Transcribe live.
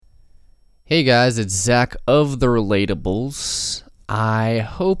Hey guys, it's Zack of the Relatables. I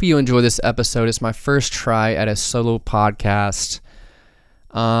hope you enjoy this episode. It's my first try at a solo podcast.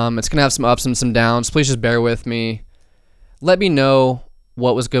 It's going to have some ups and some downs. Please just bear with me. Let me know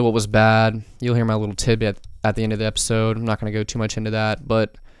what was good, what was bad. You'll hear my little tidbit at the end of the episode. I'm not going to go too much into that,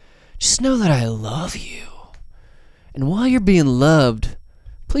 but just know that I love you. And while you're being loved,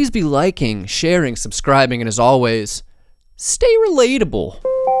 please be liking, sharing, subscribing, and as always, stay relatable.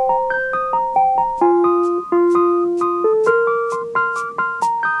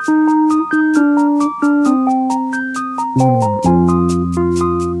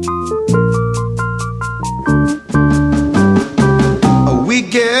 We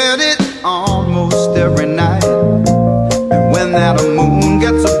get it almost every night, and when that moon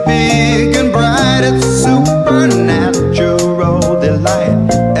gets so big and bright, it's a supernatural delight.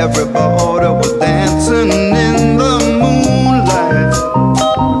 Everybody was dancing in the moonlight.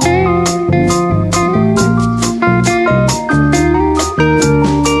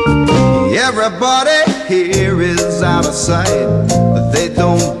 Everybody here is out of sight, but they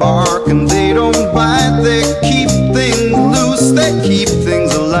don't bark and they don't bite. They keep things loose, they keep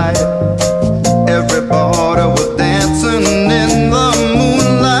things alive. Everybody was dancing in the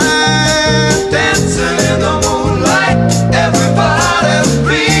moonlight, dancing in the moonlight. Everybody's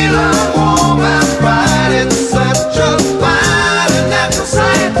feeling warm and bright. It's such a fine and natural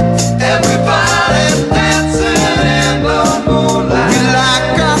sight. Everybody's dancing in the moonlight. We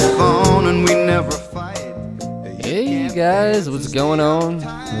like our fun and we never fight. Hey guys, what's going on?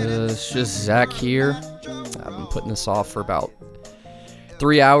 It's just Zack here. I've been putting this off for about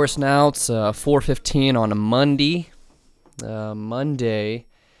 3 hours now. It's 4:15 on a Monday. Monday,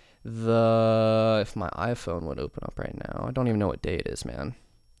 if my iPhone would open up right now, I don't even know what day it is, man.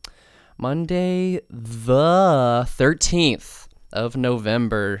 Monday, the 13th of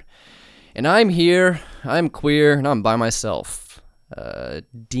November, and I'm here. I'm queer, and I'm by myself.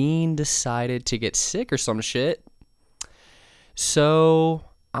 Dean decided to get sick or some shit, so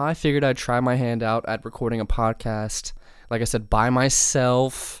I figured I'd try my hand out at recording a podcast, like I said, by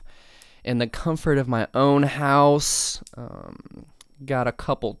myself, in the comfort of my own house. Got a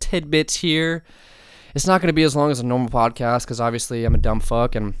couple tidbits here. It's not going to be as long as a normal podcast, because obviously I'm a dumb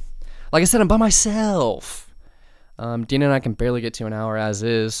fuck, and like I said, I'm by myself. Dean and I can barely get to an hour as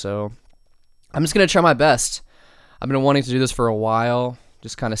is, so I'm just going to try my best. I've been wanting to do this for a while,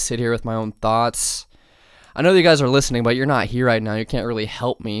 just kind of sit here with my own thoughts. I know that you guys are listening, but you're not here right now. You can't really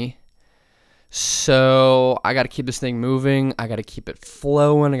help me. So I got to keep this thing moving. I got to keep it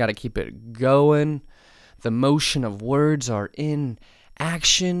flowing. I got to keep it going. The motion of words are in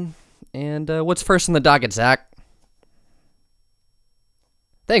action. And what's first on the docket, Zack?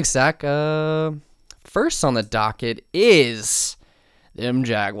 Thanks, Zack. First on the docket is them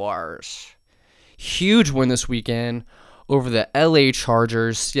Jaguars. Huge win this weekend over the LA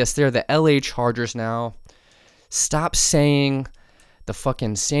Chargers. Yes, they're the LA Chargers now. Stop saying the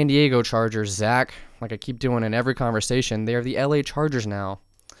fucking San Diego Chargers, Zack, like I keep doing in every conversation. They're the LA Chargers now.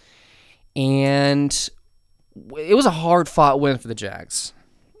 And it was a hard-fought win for the Jags.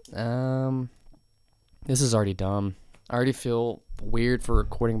 This is already dumb. I already feel weird for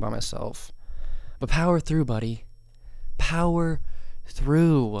recording by myself. But power through, buddy. Power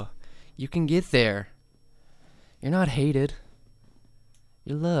through. You can get there. You're not hated.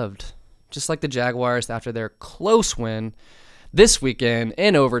 You're loved. Just like the Jaguars after their close win this weekend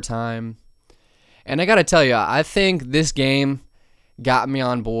in overtime. And I got to tell you, I think this game got me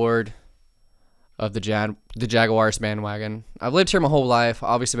on board of the Jaguars bandwagon. I've lived here my whole life.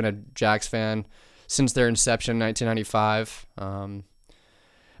 Obviously been a Jags fan since their inception in 1995.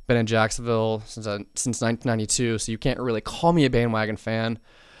 Been in Jacksonville since 1992, so you can't really call me a bandwagon fan.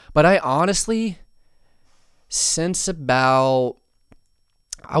 But I honestly, since about,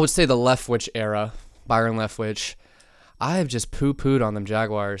 I would say the Leftwich era, Byron Leftwich, I have just poo-pooed on them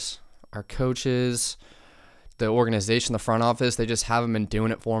Jaguars. Our coaches, the organization, the front office, they just haven't been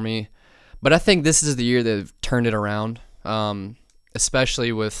doing it for me. But I think this is the year they've turned it around,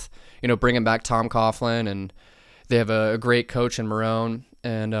 especially with, bringing back Tom Coughlin, and they have a great coach in Marone.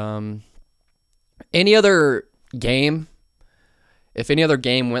 And any other game, if any other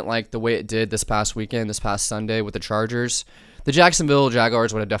game went like the way it did this past weekend, this past Sunday with the Chargers, the Jacksonville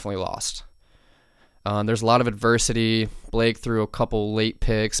Jaguars would have definitely lost. There's a lot of adversity. Blake threw a couple late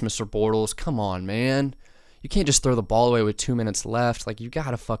picks. Mr. Bortles, come on, man. You can't just throw the ball away with 2 minutes left. Like, you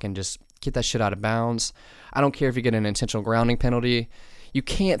got to fucking just get that shit out of bounds. I don't care if you get an intentional grounding penalty. You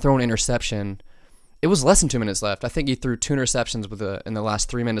can't throw an interception. It was less than 2 minutes left. I think he threw 2 interceptions in the last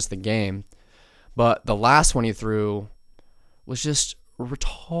 3 minutes of the game. But the last one he threw was just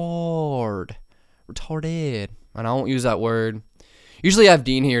retarded. And I won't use that word. Usually I have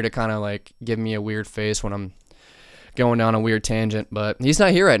Dean here to kind of like give me a weird face when I'm going down a weird tangent, but he's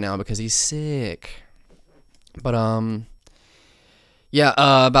not here right now because he's sick. But yeah,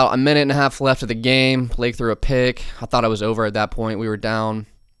 about a minute and a half left of the game. Blake threw a pick. I thought it was over at that point. We were down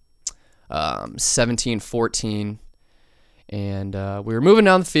 17-14, and we were moving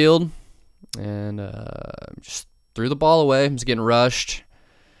down the field, and just threw the ball away. He was getting rushed.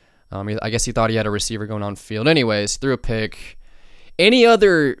 I guess he thought he had a receiver going on field. Anyways, threw a pick. Any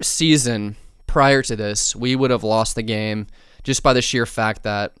other season prior to this, we would have lost the game just by the sheer fact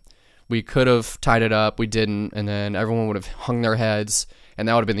that we could have tied it up, we didn't, and then everyone would have hung their heads, and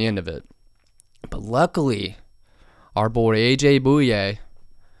that would have been the end of it. But luckily, our boy AJ Bouye,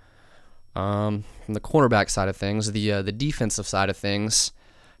 from the cornerback side of things, the defensive side of things,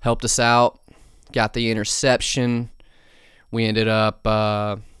 helped us out, got the interception. We ended up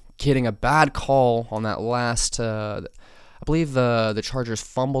getting a bad call on that last, I believe the Chargers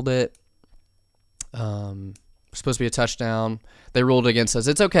fumbled it. Supposed to be a touchdown. They ruled against us.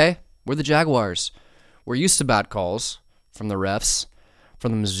 It's okay. We're the Jaguars. We're used to bad calls from the refs,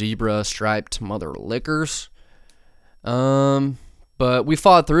 from them zebra-striped mother lickers. But we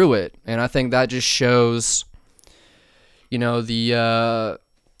fought through it, and I think that just shows, the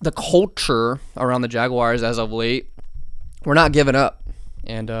culture around the Jaguars as of late. We're not giving up.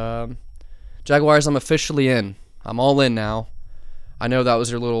 And Jaguars, I'm officially in. I'm all in now. I know that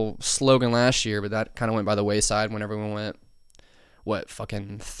was your little slogan last year, but that kind of went by the wayside when everyone went,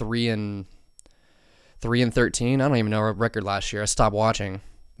 3-13? I don't even know our record last year. I stopped watching.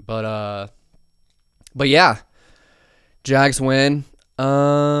 But yeah, Jags win.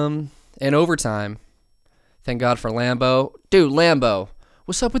 In overtime. Thank God for Lambeau. Dude, Lambeau,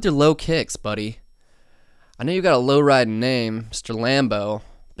 what's up with your low kicks, buddy? I know you got a low-riding name, Mr. Lambeau,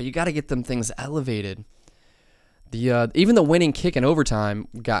 but you got to get them things elevated. Even the winning kick in overtime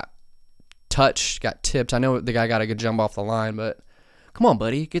got touched, got tipped. I know the guy got a good jump off the line, but come on,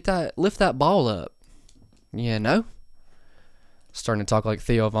 buddy, lift that ball up. Yeah, no? Starting to talk like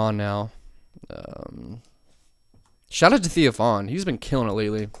Theo Vaughn now. Shout out to Theo Vaughn. He's been killing it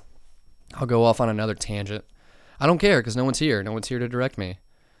lately. I'll go off on another tangent. I don't care because no one's here. No one's here to direct me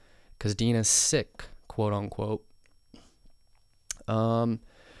because Dean is sick, quote unquote.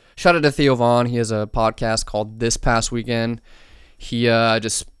 Shout out to Theo Vaughn. He has a podcast called This Past Weekend.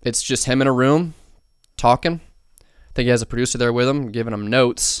 It's just him in a room talking. I think he has a producer there with him, giving him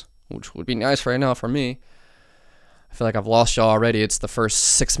notes, which would be nice right now for me. I feel like I've lost y'all already. It's the first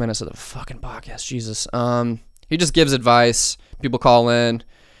 6 minutes of the fucking podcast. Jesus. He just gives advice. People call in.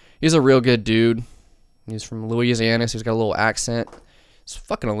 He's a real good dude. He's from Louisiana, so he's got a little accent. It's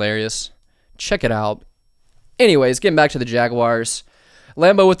fucking hilarious. Check it out. Anyways, getting back to the Jaguars.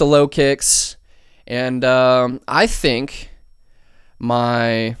 Lambeau with the low kicks. And I think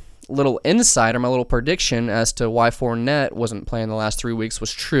my little insight or my little prediction as to why Fournette wasn't playing the last 3 weeks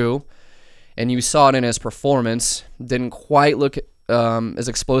was true. And you saw it in his performance. Didn't quite look as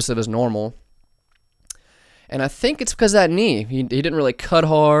explosive as normal. And I think it's because of that knee. He didn't really cut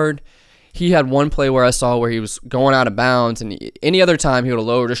hard. He had one play where I saw where he was going out of bounds, and any other time he would have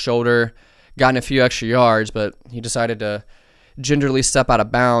lowered his shoulder, gotten a few extra yards, but he decided to gingerly step out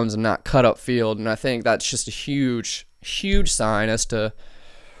of bounds and not cut up field. And I think that's just a huge, huge sign as to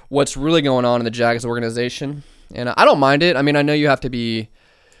what's really going on in the Jags organization. And I don't mind it. I mean, I know you have to be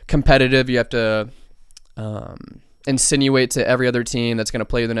competitive. You have to insinuate to every other team that's going to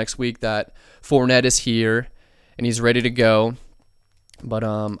play the next week that Fournette is here and he's ready to go. But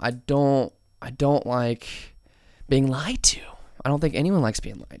I don't like being lied to. I don't think anyone likes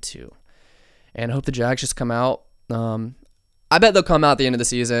being lied to. And I hope the Jags just come out. I bet they'll come out at the end of the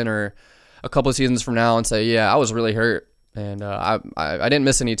season or a couple of seasons from now and say, yeah, I was really hurt. And I didn't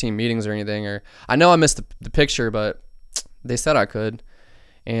miss any team meetings or anything. Or I know I missed the picture, but they said I could.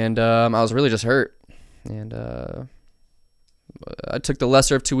 And I was really just hurt. And I took the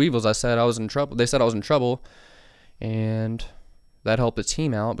lesser of two evils. I said I was in trouble. They said I was in trouble. And that helped the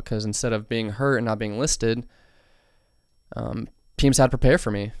team out because instead of being hurt and not being listed, teams had to prepare for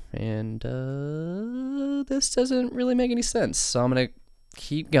me. And this doesn't really make any sense. So I'm going to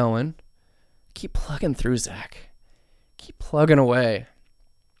keep going. Keep plugging through, Zack. Keep plugging away.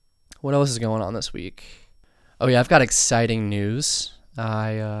 What else is going on this week? Oh, yeah, I've got exciting news.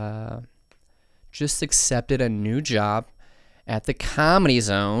 I just accepted a new job at the Comedy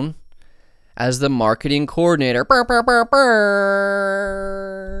Zone as the marketing coordinator.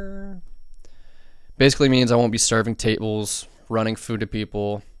 Basically means I won't be serving tables, running food to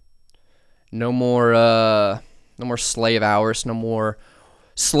people. No more, No more slave hours. No more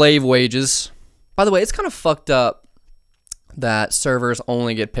slave wages. By the way, it's kind of fucked up that servers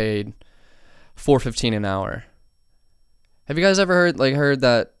only get paid $4.15 an hour. Have you guys ever heard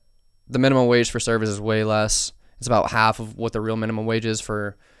that the minimum wage for servers is way less? It's about half of what the real minimum wage is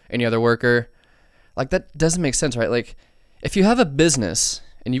for any other worker. Like, that doesn't make sense, right? Like, if you have a business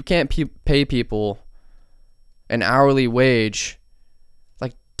and you can't pay people an hourly wage,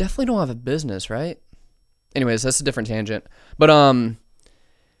 like, definitely don't have a business, right? Anyways, that's a different tangent. But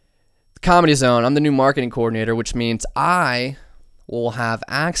Comedy Zone, I'm the new marketing coordinator, which means I will have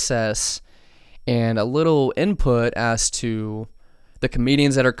access and a little input as to the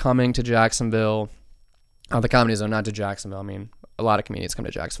comedians that are coming to Jacksonville. The Comedy Zone, not to Jacksonville. I mean, a lot of comedians come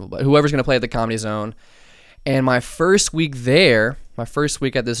to Jacksonville, but whoever's going to play at the Comedy Zone. And my first week there, my first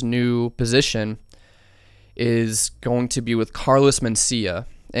week at this new position, is going to be with Carlos Mencia.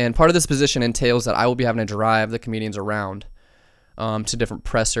 And part of this position entails that I will be having to drive the comedians around to different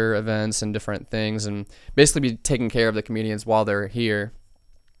presser events and different things, and basically be taking care of the comedians while they're here.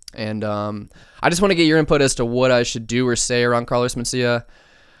 And I just want to get your input as to what I should do or say around Carlos Mencia.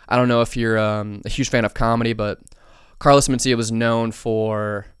 I don't know if you're a huge fan of comedy, but Carlos Mencia was known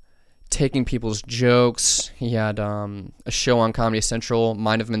for taking people's jokes. He had a show on Comedy Central,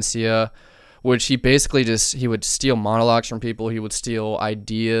 Mind of Mencia, which he basically he would steal monologues from people. He would steal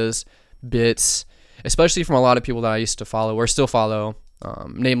ideas, bits, especially from a lot of people that I used to follow or still follow,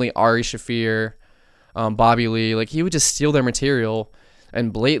 namely Ari Shaffir, Bobby Lee. Like, he would just steal their material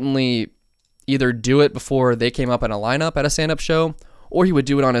and blatantly either do it before they came up in a lineup at a stand-up show, or he would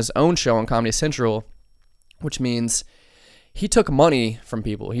do it on his own show on Comedy Central, which means he took money from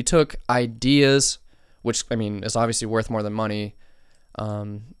people. He took ideas, which, I mean, is obviously worth more than money,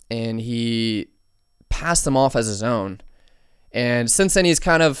 and he passed them off as his own. And since then, he's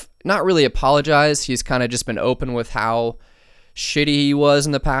kind of not really apologized. He's kind of just been open with how shitty he was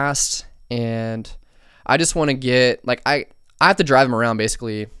in the past. And I just want to get, like, I have to drive him around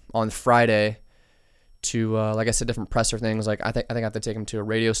basically on Friday to, like I said, different presser things. Like, I think I have to take him to a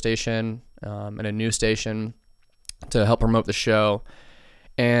radio station and a news station to help promote the show.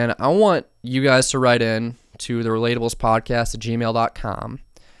 And I want you guys to write in to the relatablespodcast@gmail.com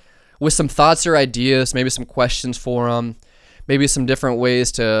with some thoughts or ideas, maybe some questions for him, maybe some different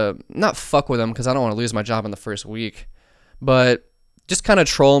ways to not fuck with him, because I don't want to lose my job in the first week, but just kind of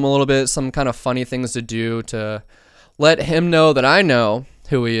troll him a little bit, some kind of funny things to do to let him know that I know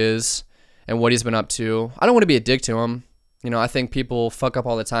who he is and what he's been up to. I don't want to be a dick to him. You know, I think people fuck up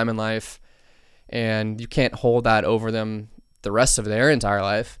all the time in life, and you can't hold that over them the rest of their entire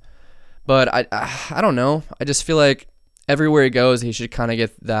life. But I don't know. I just feel like everywhere he goes, he should kind of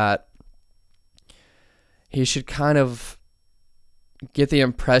get that. He should kind of get the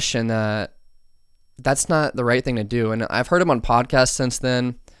impression that that's not the right thing to do. And I've heard him on podcasts since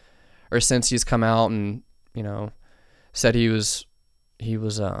then, or since he's come out and, you know, said he was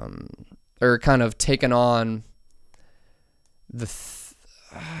or kind of taken on the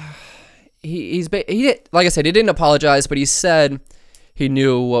he like I said, he didn't apologize, but he said he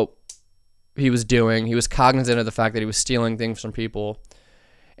knew what he was doing. He was cognizant of the fact that he was stealing things from people.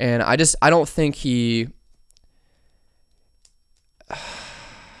 And I don't think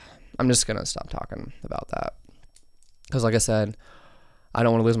I'm just going to stop talking about that. Because like I said, I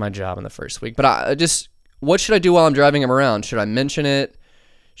don't want to lose my job in the first week. But what should I do while I'm driving him around? Should I mention it?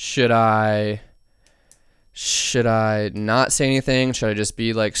 Should I not say anything? Should I just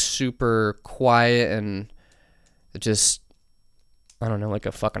be like super quiet and just, I don't know, like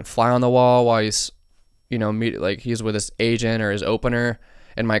a fucking fly on the wall while he's, you know, he's with his agent or his opener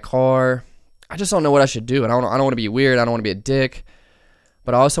in my car? I just don't know what I should do. And I don't want to be weird. I don't want to be a dick.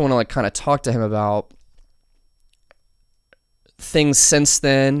 But I also want to like kind of talk to him about things since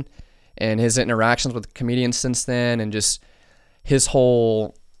then and his interactions with comedians since then and just his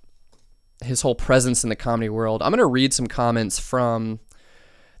whole presence in the comedy world. I'm going to read some comments from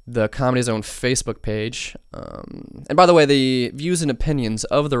the Comedy Zone Facebook page. And by the way, the views and opinions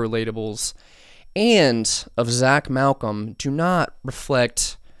of the Relatables and of Zack Malcolm do not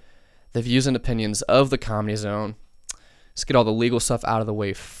reflect the views and opinions of the Comedy Zone. Let's get all the legal stuff out of the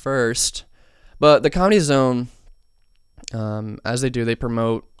way first. But the Comedy Zone, as they do, they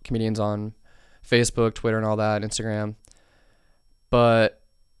promote comedians on Facebook, Twitter, and all that, Instagram. But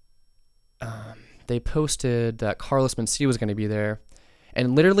they posted that Carlos Mencia was going to be there,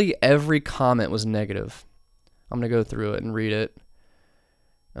 and literally every comment was negative. I'm going to go through it and read it.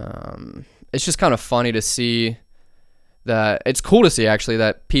 It's just kind of funny to see that. It's cool to see, actually,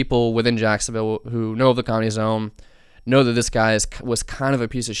 that people within Jacksonville who know of the Comedy Zone know that this guy was kind of a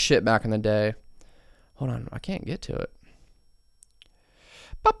piece of shit back in the day. Hold on, I can't get to it.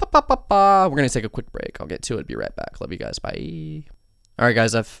 We're going to take a quick break. I'll get to it. Be right back. Love you guys. Bye. All right,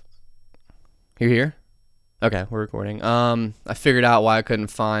 guys. You're here? Okay, we're recording. I figured out why I couldn't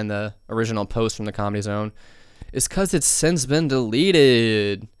find the original post from the Comedy Zone. It's because it's since been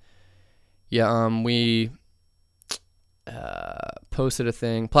deleted. Yeah, we posted a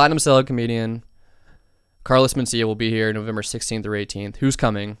thing. Platinum Celeb comedian Carlos Mencia will be here November 16th or 18th. Who's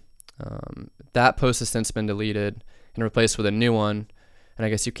coming? That post has since been deleted and replaced with a new one. And I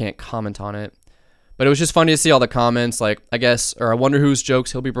guess you can't comment on it. But it was just funny to see all the comments, like, I wonder whose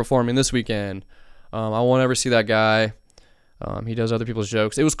jokes he'll be performing this weekend. I won't ever see that guy. He does other people's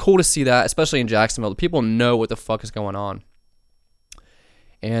jokes. It was cool to see that, especially in Jacksonville. People know what the fuck is going on.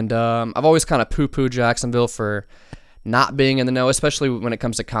 And I've always kind of poo-pooed Jacksonville for not being in the know, especially when it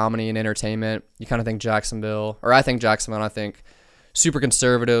comes to comedy and entertainment. You kind of think Jacksonville, or I think Jacksonville, I think super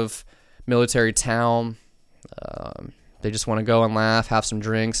conservative, military town. They just want to go and laugh, have some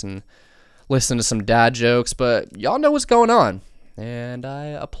drinks, and listen to some dad jokes. But y'all know what's going on, and I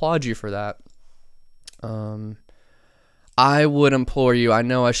applaud you for that. I would implore you, I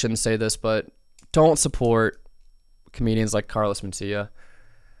know I shouldn't say this, but don't support comedians like Carlos Mencia.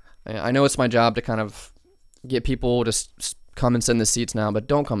 I know it's my job to kind of get people to come and sit in the seats now, but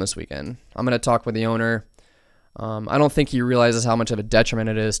don't come this weekend. I'm going to talk with the owner. I don't think he realizes how much of a detriment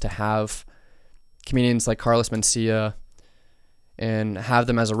it is to have comedians like Carlos Mencia and have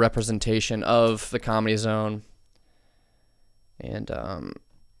them as a representation of the Comedy Zone. And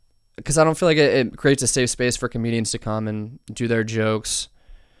because I don't feel like it creates a safe space for comedians to come and do their jokes.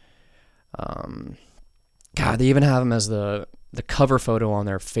 God, they even have him as the cover photo on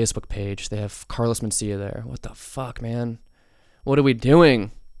their Facebook page. They have Carlos Mencia there. What the fuck, man? What are we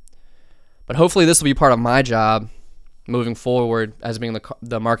doing? But hopefully this will be part of my job moving forward as being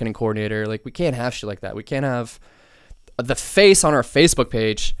the marketing coordinator. Like, we can't have shit like that. We can't have the face on our Facebook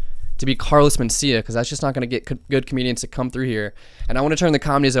page to be Carlos Mencia, because that's just not going to get good comedians to come through here. And I want to turn the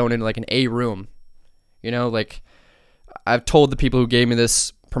Comedy Zone into like an A room. You know, like, I've told the people who gave me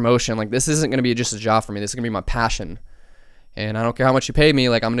this promotion, like, this isn't going to be just a job for me. This is going to be my passion. And I don't care how much you pay me,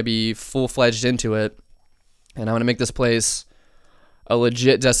 like, I'm going to be full-fledged into it. And I'm going to make this place a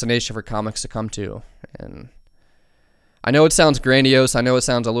legit destination for comics to come to. And I know it sounds grandiose. I know it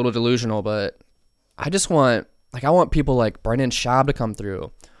sounds a little delusional, but I just want, like, I want people like Brendan Schaub to come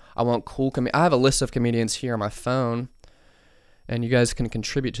through. I want cool I have a list of comedians here on my phone, and you guys can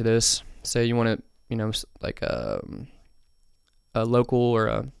contribute to this. Say you want to, you know, like a local or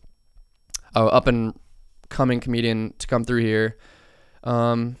a up and coming comedian to come through here.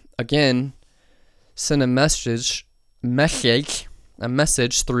 Again, send a message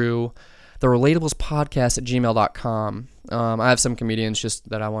through the relatables.podcast@gmail.com. I have some comedians just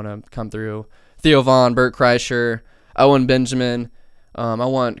that I want to come through. Theo Vaughn, Bert Kreischer, Owen Benjamin. I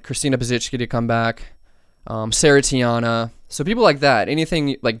want Christina Pazicki to come back. Sarah Tiana. So people like that.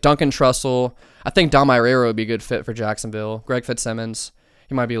 Anything like Duncan Trussell. I think Dom Irero would be a good fit for Jacksonville. Greg Fitzsimmons.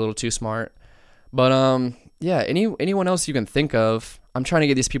 He might be a little too smart. But yeah, anyone else you can think of. I'm trying to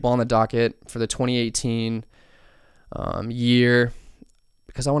get these people on the docket for the 2018 year,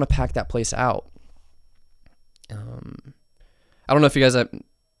 because I want to pack that place out. I don't know if you guys have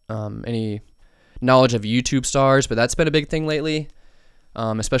any knowledge of YouTube stars, but that's been a big thing lately,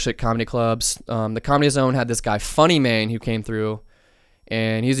 especially at comedy clubs. The Comedy Zone had this guy, Funny Man, who came through,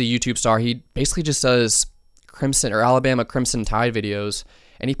 and he's a YouTube star. He basically just does Crimson or Alabama Crimson Tide videos,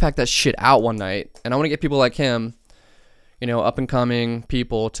 and he packed that shit out one night. And I want to get people like him, you know, up and coming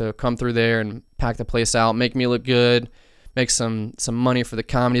people to come through there and pack the place out, make me look good, make some money for the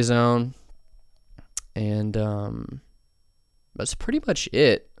Comedy Zone. And that's pretty much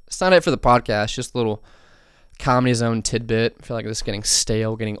it. It's not it for the podcast, just a little Comedy Zone tidbit. I feel like this is getting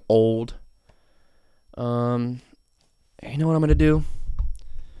stale, getting old. You know what I'm going to do?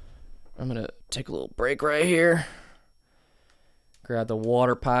 I'm going to take a little break right here. Grab the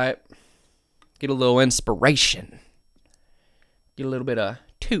water pipe. Get a little inspiration. Get a little bit of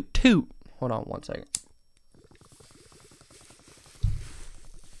toot toot. Hold on one second.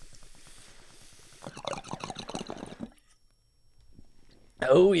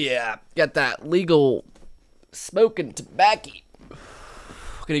 Oh yeah, got that legal smoking tobacco.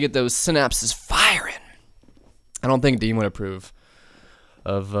 Gonna get those synapses firing. I don't think Dean would approve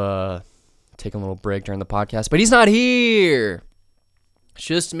of taking a little break during the podcast, but he's not here. It's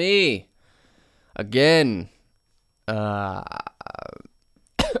just me. Again. What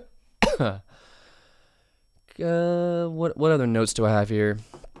other notes do I have here?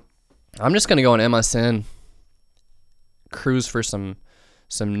 I'm just gonna go on MSN, cruise for some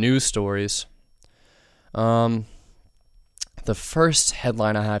news stories. The first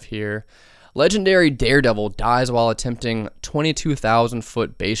headline I have here: legendary daredevil dies while attempting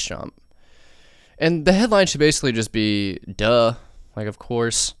 22,000-foot base jump. And the headline should basically just be, duh. Like, of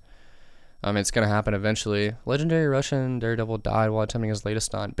course. It's going to happen eventually. Legendary Russian daredevil died while attempting his latest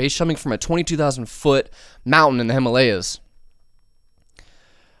stunt. Base jumping from a 22,000-foot mountain in the Himalayas.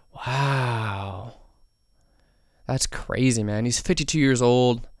 Wow. That's crazy, man. He's 52 years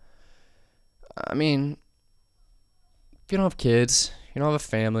old. I mean, if you don't have kids, you don't have a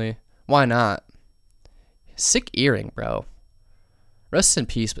family, why not? Sick earring, bro. Rest in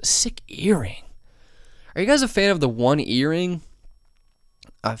peace, but sick earring. Are you guys a fan of the one earring?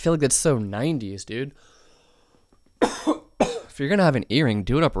 I feel like that's so 90s, dude. If you're going to have an earring,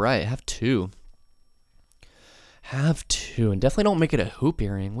 do it upright. Have two. Have two. And definitely don't make it a hoop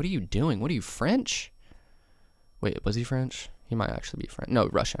earring. What are you doing? What are you, French? Wait, was he French? He might actually be French. No,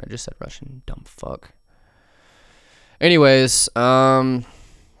 Russian. I just said Russian. Dumb fuck. Anyways, let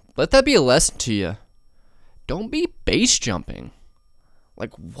that be a lesson to you. Don't be base jumping.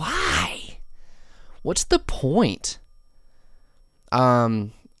 Like, why? What's the point?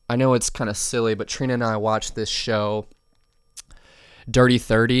 I know it's kind of silly, but Trina and I watched this show, Dirty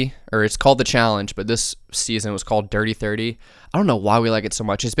 30, or it's called The Challenge, but this season was called Dirty 30. I don't know why we like it so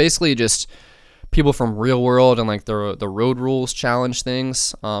much. It's basically just people from Real World and like the Road Rules challenge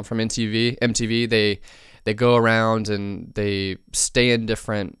things from MTV. They go around and they stay in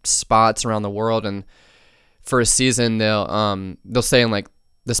different spots around the world, and for a season they'll say in like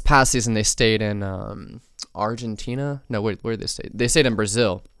this past season they stayed in Argentina. No, where did they stay? They stayed in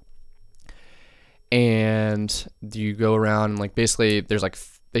Brazil. And you go around and like basically there's like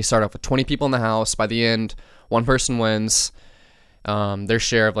they start off with 20 people in the house. By the end, one person wins their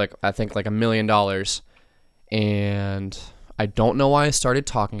share of like I think like $1 million. And I don't know why I started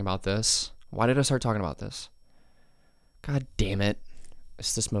talking about this. Why did I start talking about this? God damn it.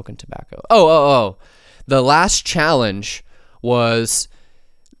 It's the smoking tobacco. Oh. The last challenge was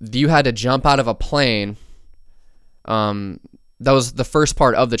you had to jump out of a plane. That was the first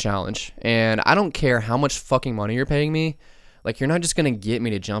part of the challenge. And I don't care how much fucking money you're paying me. Like, you're not just going to get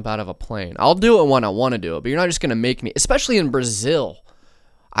me to jump out of a plane. I'll do it when I want to do it, but you're not just going to make me, especially in Brazil.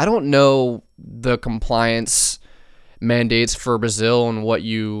 I don't know the compliance mandates for Brazil and what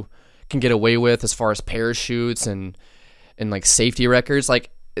you can get away with as far as parachutes and like safety records. Like,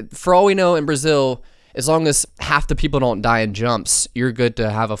 for all we know in Brazil, as long as half the people don't die in jumps, you're good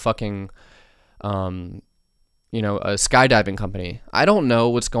to have a fucking, a skydiving company. I don't know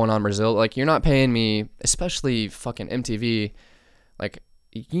what's going on in Brazil. Like, you're not paying me, especially fucking MTV. Like,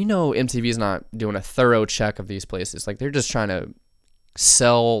 MTV's not doing a thorough check of these places. Like, they're just trying to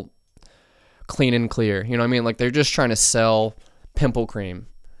sell clean and clear. You know what I mean? Like, they're just trying to sell pimple cream.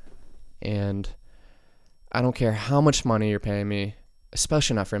 And I don't care how much money you're paying me,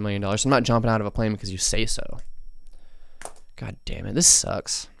 especially not for $1 million. I'm not jumping out of a plane because you say so. God damn it. This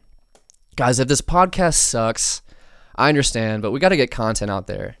sucks. Guys, if this podcast sucks, I understand, but we got to get content out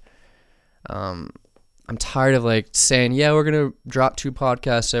there. I'm tired of like saying, yeah, we're going to drop 2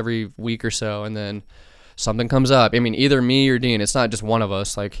 podcasts every week or so, and then something comes up. I mean, either me or Dean, it's not just one of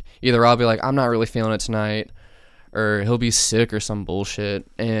us. Like, either I'll be like, I'm not really feeling it tonight, or he'll be sick or some bullshit,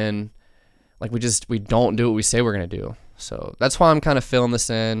 and like we don't do what we say we're going to do. So that's why I'm kind of filling this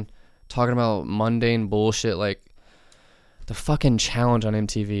in, talking about mundane bullshit like the fucking challenge on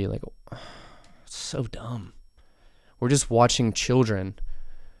MTV. Like, it's so dumb. We're just watching children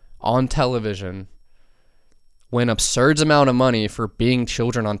on television win absurd amount of money for being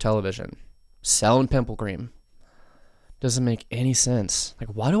children on television, selling pimple cream. Doesn't make any sense. Like,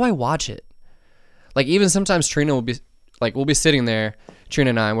 why do I watch it? Like, even sometimes Trina will be like, we'll be sitting there,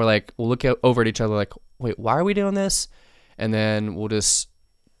 Trina and I, and we'll look over at each other like, wait, why are we doing this? And then we'll just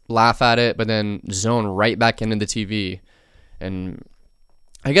laugh at it, but then zone right back into the TV. And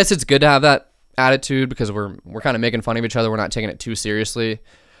I guess it's good to have that attitude because we're kind of making fun of each other. We're not taking it too seriously.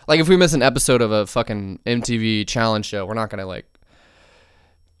 Like, if we miss an episode of a fucking MTV challenge show, we're not going to like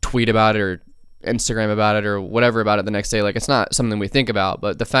tweet about it or Instagram about it or whatever about it the next day. Like, it's not something we think about,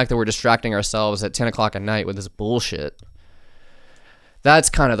 but the fact that we're distracting ourselves at 10 o'clock at night with this bullshit,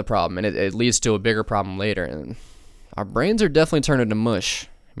 that's kind of the problem. And it leads to a bigger problem later. And our brains are definitely turning to mush.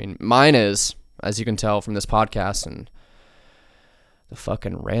 I mean, mine is, as you can tell from this podcast and the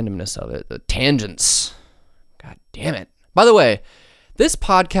fucking randomness of it, the tangents. God damn it. By the way, this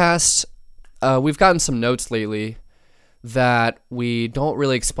podcast, we've gotten some notes lately that we don't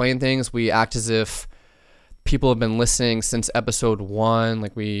really explain things. We act as if people have been listening since episode 1.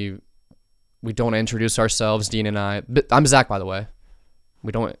 Like, we don't introduce ourselves, Dean and I. I'm Zack, by the way.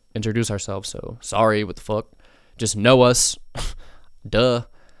 We don't introduce ourselves, so sorry, what the fuck? Just know us. Duh.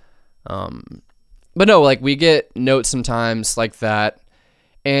 But no, like, we get notes sometimes like that.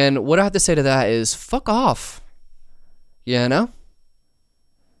 And what I have to say to that is, fuck off. You know?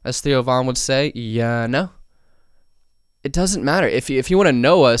 As Theo Von would say, yeah, no. It doesn't matter. If you want to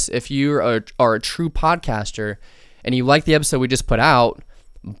know us, if you are a true podcaster and you like the episode we just put out,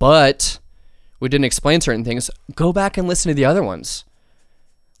 but we didn't explain certain things, go back and listen to the other ones.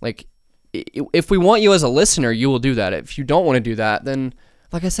 Like, if we want you as a listener, you will do that. If you don't want to do that, then,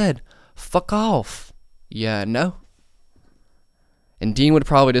 like I said, fuck off. Yeah, no. And Dean would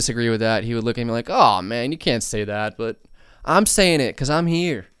probably disagree with that. He would look at me like, oh, man, you can't say that. But I'm saying it because I'm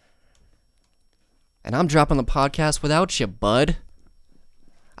here. And I'm dropping the podcast without you, bud.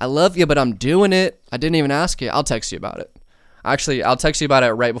 I love you, but I'm doing it. I didn't even ask you. I'll text you about it. Actually, I'll text you about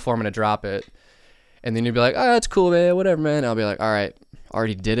it right before I'm going to drop it. And then you'll be like, oh, that's cool, man. Whatever, man. I'll be like, all right,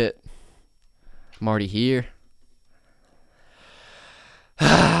 already did it. I'm already here.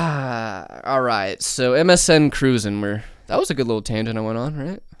 All right, so MSN cruising. That was a good little tangent I went on,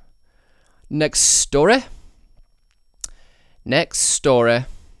 right? Next story.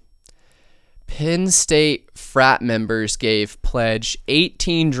 Penn State frat members gave pledge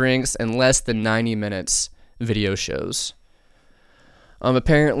 18 drinks in less than 90 minutes video shows.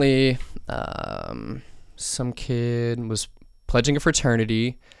 Apparently, some kid was pledging a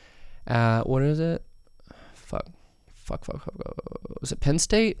fraternity. What is it? Fuck. Was it Penn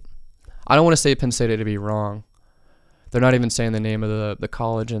State? I don't want to say Penn State to be wrong. They're not even saying the name of the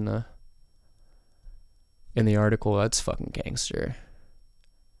college in the article. That's fucking gangster.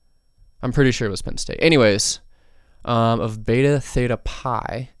 I'm pretty sure it was Penn State. Anyways, of Beta Theta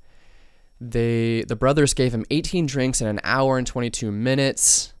Pi, the brothers gave him 18 drinks in an hour and 22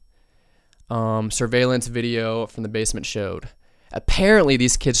 minutes. Surveillance video from the basement showed. Apparently,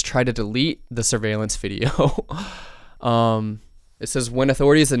 these kids tried to delete the surveillance video. It says, when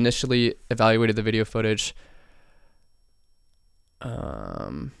authorities initially evaluated the video footage,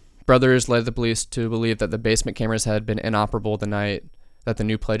 brothers led the police to believe that the basement cameras had been inoperable the night that the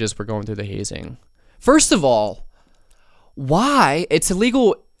new pledges were going through the hazing. First of all, why? It's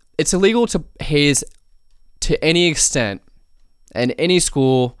illegal to haze to any extent in any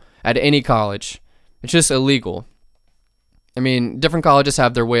school at any college. It's just illegal. I mean, different colleges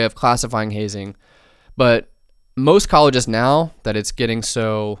have their way of classifying hazing, but most colleges now that it's getting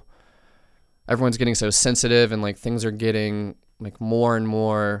so, everyone's getting so sensitive and like things are getting like more and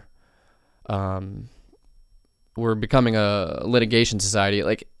more, we're becoming a litigation society.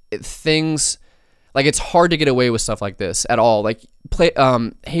 Like things, like it's hard to get away with stuff like this at all. Like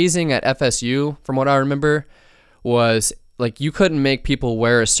hazing at FSU, from what I remember, was like you couldn't make people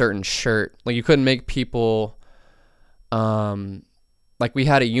wear a certain shirt. Like you couldn't make people, like we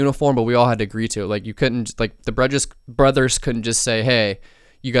had a uniform, but we all had to agree to it. Like you couldn't, like the brothers couldn't just say, hey,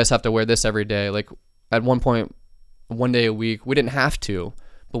 you guys have to wear this every day. Like at one point, one day a week, we didn't have to,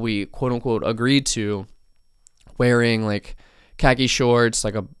 but we quote unquote agreed to wearing like khaki shorts,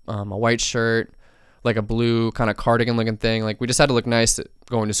 like a white shirt, like a blue kind of cardigan looking thing. Like we just had to look nice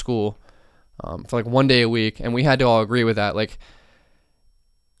going to school for like one day a week, and we had to all agree with that. Like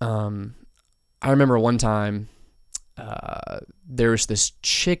I remember one time there was this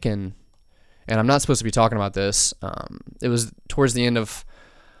chicken, and I'm not supposed to be talking about this. It was towards the end of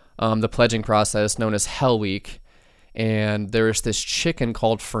the pledging process known as Hell Week, and there was this chicken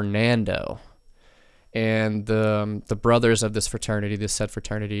called Fernando. And the brothers of this fraternity, this said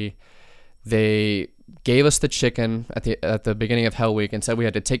fraternity, they gave us the chicken at the beginning of Hell Week and said we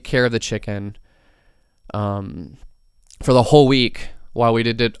had to take care of the chicken for the whole week while we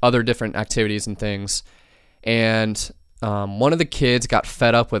did other different activities and things. And one of the kids got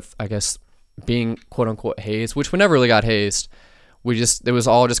fed up with, I guess, being quote unquote hazed, which we never really got hazed. It was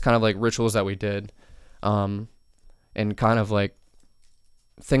all just kind of like rituals that we did, and kind of like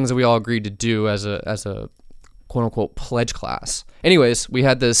things that we all agreed to do as a quote unquote pledge class. Anyways, we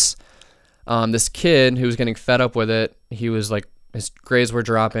had this kid who was getting fed up with it. He was like, his grades were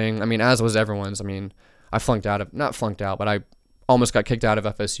dropping. I mean, as was everyone's. I mean, I not flunked out, but I almost got kicked out of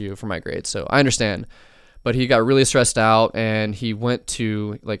FSU for my grades. So I understand. But he got really stressed out, and he went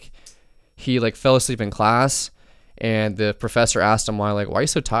to he fell asleep in class, and the professor asked him why are you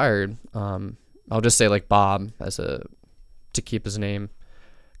so tired? I'll just say like Bob to keep his name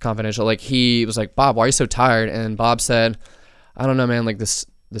confidential. Like he was like, Bob, why are you so tired? And Bob said, I don't know, man, like this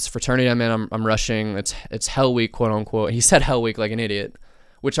fraternity I'm in, I'm rushing. It's Hell Week, quote unquote. He said Hell Week like an idiot,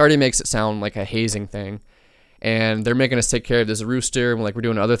 which already makes it sound like a hazing thing. And they're making us take care of this rooster. We're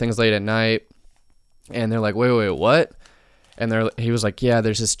doing other things late at night. And they're like, wait, what? And he was like, yeah,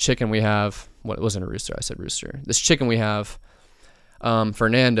 there's this chicken we have. What, it wasn't a rooster. I said rooster. This chicken we have,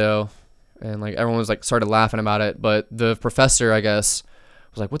 Fernando. And like everyone was like started laughing about it. But the professor, I guess,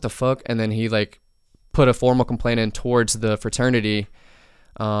 was like, what the fuck? And then he like put a formal complaint in towards the fraternity.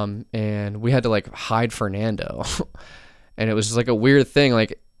 And we had to like hide Fernando. And it was just like a weird thing.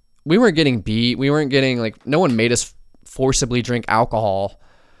 Like we weren't getting beat. We weren't getting like, no one made us forcibly drink alcohol.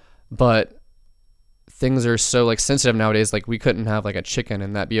 But things are so like sensitive nowadays. Like we couldn't have like a chicken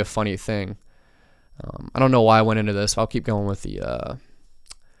and that'd be a funny thing. I don't know why I went into this. I'll keep going with the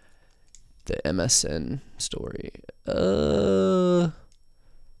MSN story.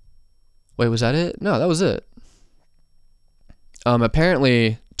 Wait, was that it? No, that was it.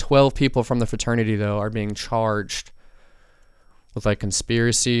 Apparently 12 people from the fraternity though are being charged with like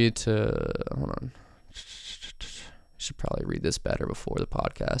conspiracy to, hold on. I should probably read this better before the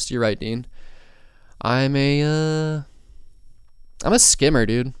podcast. You're right, Dean. I'm a skimmer,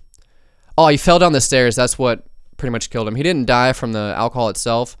 dude. Oh, he fell down the stairs. That's what pretty much killed him. He didn't die from the alcohol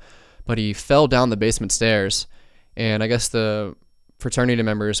itself, but he fell down the basement stairs. And I guess the fraternity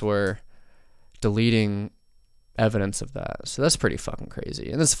members were deleting evidence of that. So that's pretty fucking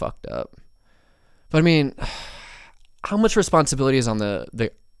crazy. And that's fucked up. But I mean, how much responsibility is on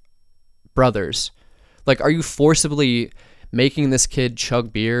the brothers? Like, are you forcibly making this kid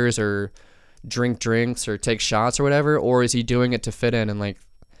chug beers or drink drinks or take shots or whatever? Or is he doing it to fit in? And like,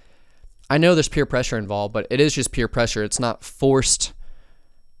 I know there's peer pressure involved, but it is just peer pressure. It's not forced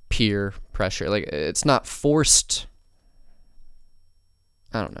peer pressure. Like, it's not forced.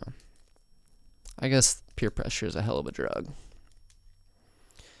 I don't know. I guess peer pressure is a hell of a drug.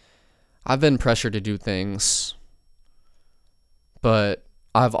 I've been pressured to do things, but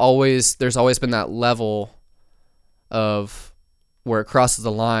there's always been that level of where it crosses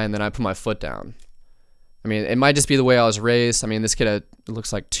the line, then I put my foot down. I mean, it might just be the way I was raised. I mean, this kid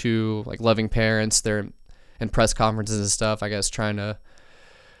looks like two like loving parents. They're in press conferences and stuff, I guess, trying to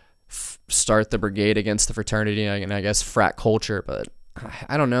start the brigade against the fraternity and I guess frat culture. But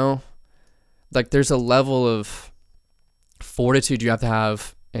I don't know. Like, there's a level of fortitude you have to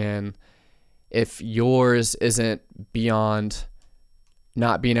have, and if yours isn't beyond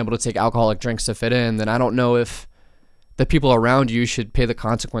not being able to take alcoholic drinks to fit in, then I don't know if the people around you should pay the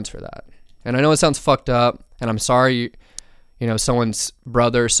consequence for that. And I know it sounds fucked up, and I'm sorry, you know, someone's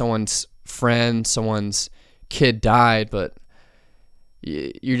brother, someone's friend, someone's kid died, but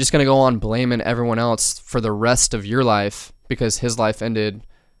you're just going to go on blaming everyone else for the rest of your life because his life ended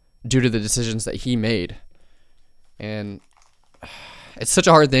due to the decisions that he made. And it's such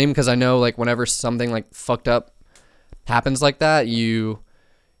a hard thing because I know, like, whenever something like fucked up happens like that, you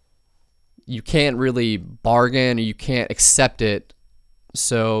can't really bargain, or you can't accept it.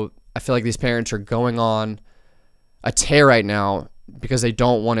 So I feel like these parents are going on a tear right now because they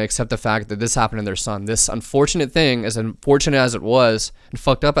don't want to accept the fact that this happened to their son. This unfortunate thing, as unfortunate as it was and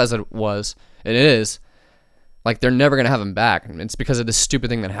fucked up as it was, it is, like, they're never going to have him back. And it's because of this stupid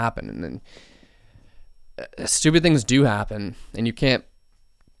thing that happened. And then stupid things do happen, and you can't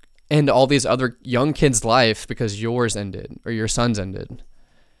end all these other young kids' life because yours ended or your son's ended.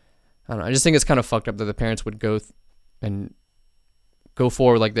 I don't know. I just think it's kind of fucked up that the parents would go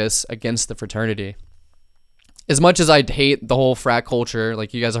forward like this against the fraternity. As much as I hate the whole frat culture,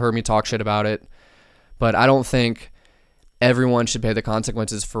 like, you guys have heard me talk shit about it, but I don't think everyone should pay the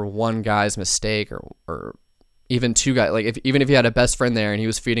consequences for one guy's mistake or even two guys. Like, even if you had a best friend there and he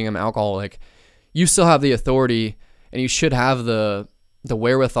was feeding him alcohol, like, you still have the authority and you should have the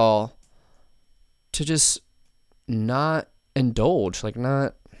wherewithal to just not indulge, like,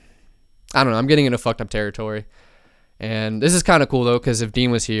 not, I don't know. I'm getting into fucked up territory. And this is kind of cool, though, because if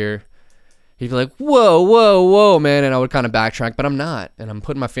Dean was here, he'd be like, whoa, whoa, whoa, man. And I would kind of backtrack, but I'm not. And I'm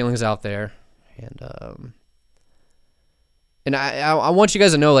putting my feelings out there. And I want you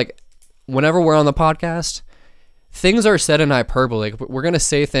guys to know, like, whenever we're on the podcast, things are said in hyperbole. Like, we're going to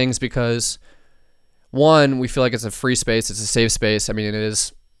say things because, one, we feel like it's a free space. It's a safe space. I mean, it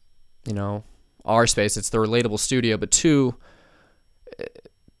is, you know, our space. It's the relatable studio. But two,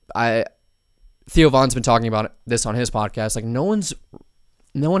 Theo Vaughn's been talking about this on his podcast. Like, no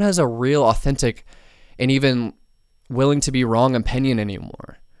one has a real, authentic, and even willing to be wrong opinion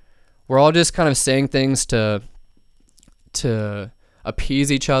anymore. We're all just kind of saying things to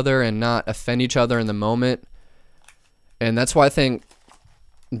appease each other and not offend each other in the moment. And that's why I think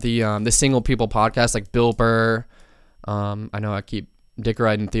the single people podcast, like Bill Burr, I know I keep dick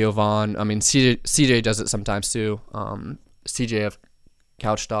riding Theo Vaughn. I mean, CJ does it sometimes too. CJ of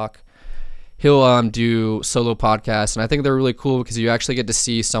Couch Talk. He'll do solo podcasts, and I think they're really cool because you actually get to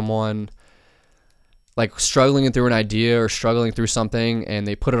see someone like struggling through an idea or struggling through something, and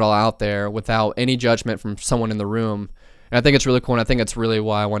they put it all out there without any judgment from someone in the room. And I think it's really cool, and I think it's really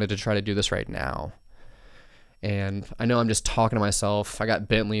why I wanted to try to do this right now. And I know I'm just talking to myself. I got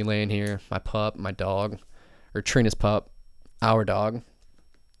Bentley laying here, my pup, my dog, or Trina's pup, our dog.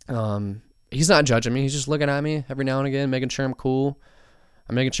 He's not judging me. He's just looking at me every now and again, making sure I'm cool.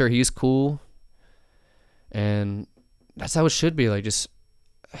 I'm making sure he's cool. And that's how it should be. Like, just,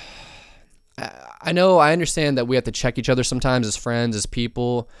 I know, I understand that we have to check each other sometimes as friends, as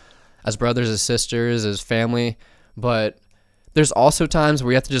people, as brothers, as sisters, as family. But there's also times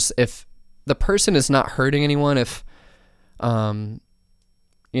where you have to just, if the person is not hurting anyone, if,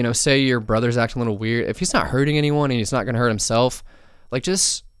 say your brother's acting a little weird, if he's not hurting anyone and he's not going to hurt himself, like,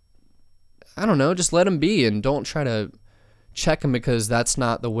 just, I don't know, just let him be and don't try to check him because that's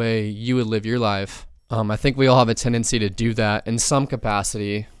not the way you would live your life. I think we all have a tendency to do that in some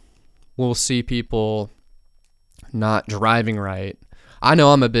capacity. We'll see people not driving right. I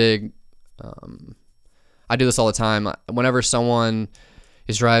know I'm a big, I do this all the time. Whenever someone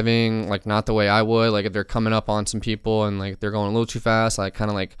is driving like not the way I would, like if they're coming up on some people and like they're going a little too fast, I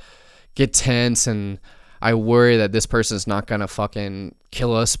kind of like get tense and I worry that this person's not gonna fucking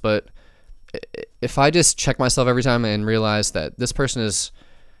kill us. But if I just check myself every time and realize that this person is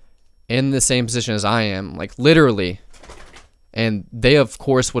in the same position as I am, like literally, and they of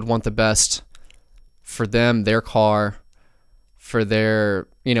course would want the best for them, their car, for their,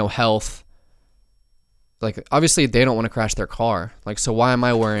 health. Like, obviously they don't want to crash their car. Like, so why am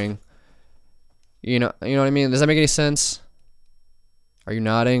I worrying? You know what I mean? Does that make any sense? Are you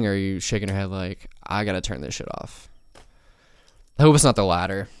nodding or are you shaking your head like, I gotta turn this shit off? I hope it's not the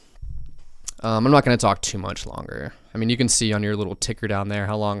latter. I'm not going to talk too much longer. I mean, you can see on your little ticker down there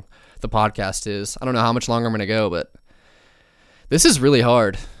how long the podcast is. I don't know how much longer I'm going to go, but this is really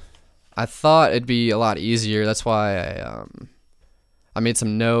hard. I thought it'd be a lot easier. That's why I made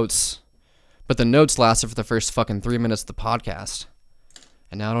some notes, but the notes lasted for the first fucking 3 minutes of the podcast,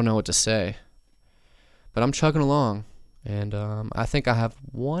 and now I don't know what to say. But I'm chugging along, and I think I have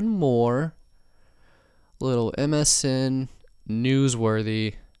one more little MSN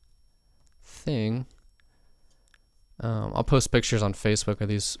newsworthy thing. I'll post pictures on Facebook of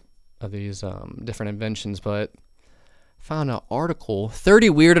these different inventions, but found an article,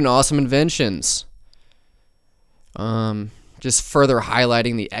 30 weird and awesome inventions. Just further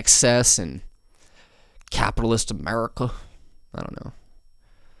highlighting the excess in capitalist America. I don't know.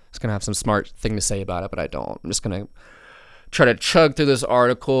 I was gonna have some smart thing to say about it, but I don't. I'm just gonna try to chug through this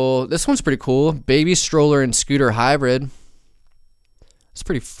article. This one's pretty cool. Baby stroller and scooter hybrid. It's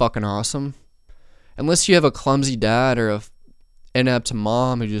pretty fucking awesome. Unless you have a clumsy dad or a inept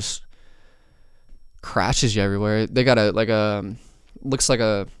mom who just crashes you everywhere. They got looks like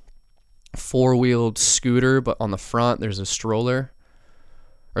a four-wheeled scooter, but on the front there's a stroller,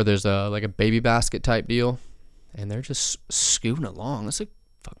 or there's like a baby basket type deal, and they're just scooting along. That's a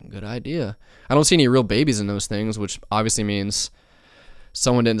fucking good idea. I don't see any real babies in those things, which obviously means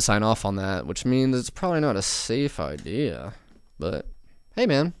someone didn't sign off on that, which means it's probably not a safe idea. But hey,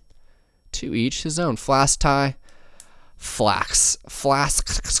 man, to each his own. Flask. I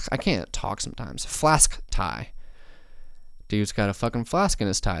can't talk sometimes. Flask tie. Dude's got a fucking flask in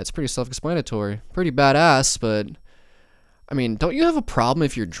his tie. It's pretty self-explanatory. Pretty badass, but I mean, don't you have a problem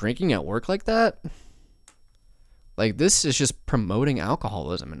if you're drinking at work like that? Like, this is just promoting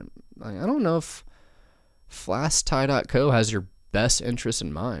alcoholism, and like, I don't know if flasktie.co has your best interest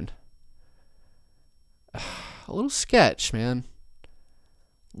in mind. A little sketch, man.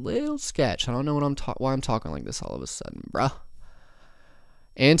 Little sketch. I don't know why I'm talking like this all of a sudden, bruh.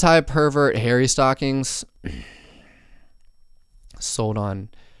 Anti-pervert Harry stockings. Sold on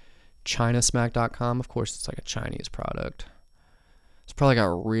Chinasmack.com. Of course, it's like a Chinese product. It's probably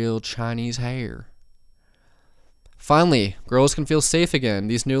got real Chinese hair. Finally, girls can feel safe again.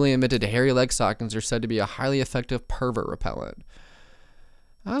 These newly invented hairy leg stockings are said to be a highly effective pervert repellent.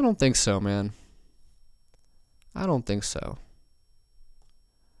 I don't think so, man. I don't think so.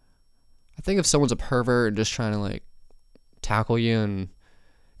 I think if someone's a pervert and just trying to like tackle you and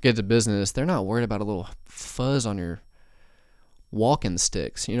get to business, they're not worried about a little fuzz on your walking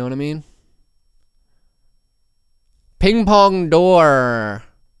sticks. You know what I mean? Ping pong door.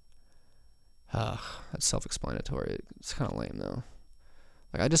 That's self-explanatory. It's kind of lame though.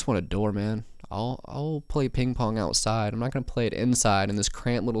 Like, I just want a door, man. I'll play ping pong outside. I'm not gonna play it inside in this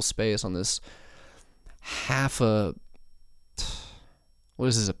cramped little space on this what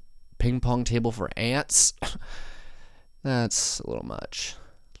is this, a ping pong table for ants? That's a little much.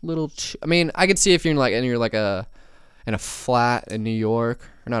 I mean, I could see if you're like a in a flat in New York,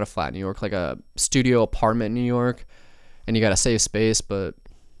 or not a flat in New York, like a studio apartment in New York, and you gotta save space, but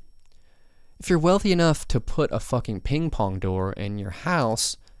if you're wealthy enough to put a fucking ping pong door in your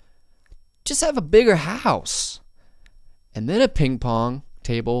house, just have a bigger house. And then a ping pong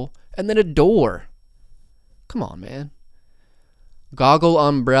table, and then a door. Come on, man. Goggle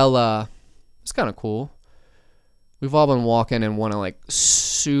umbrella. It's kind of cool. We've all been walking and want to like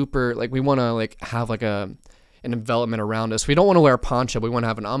super, like we want to like have like an envelopment around us. We don't want to wear a poncho. We want to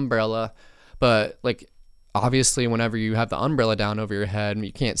have an umbrella. But like obviously whenever you have the umbrella down over your head and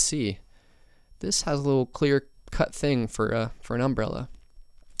you can't see, this has a little clear cut thing for an umbrella.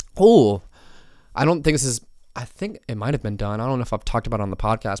 Oh, I don't think this is, I think it might have been done. I don't know if I've talked about it on the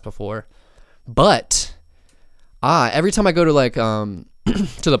podcast before, but every time I go to like to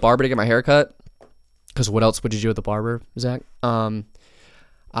the barber to get my hair cut, because what else would you do at the barber, Zach?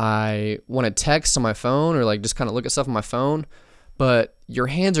 I want to text on my phone or like just kind of look at stuff on my phone, but your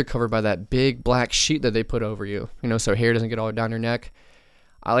hands are covered by that big black sheet that they put over you, you know, so hair doesn't get all down your neck.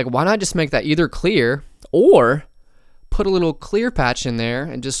 I like, why not just make that either clear or put a little clear patch in there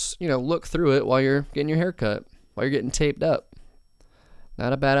and just, you know, look through it while you're getting your hair cut, while you're getting taped up.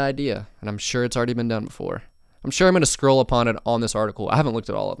 Not a bad idea, and I'm sure it's already been done before. I'm sure I'm going to scroll upon it on this article. I haven't looked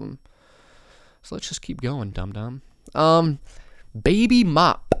at all of them. So let's just keep going, dum-dum. Baby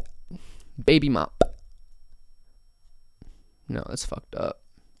mop. Baby mop. No, that's fucked up.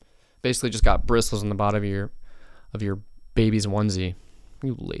 Basically just got bristles on the bottom of your baby's onesie.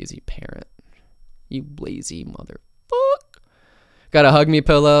 You lazy parent. You lazy motherfuck. Got a hug me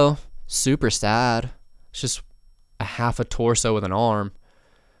pillow. Super sad. It's just a half a torso with an arm.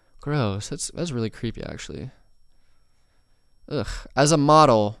 Gross. That's really creepy, actually. Ugh. As a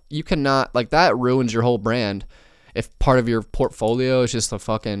model, you cannot, like, that ruins your whole brand. If part of your portfolio is just a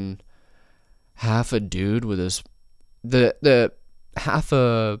fucking half a dude with his, the half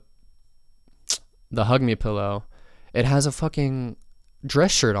a, the hug me pillow, it has a fucking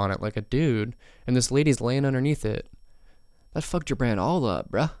dress shirt on it like a dude, and this lady's laying underneath it. That fucked your brand all up,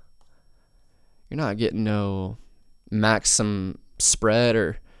 bruh. You're not getting no Maxim spread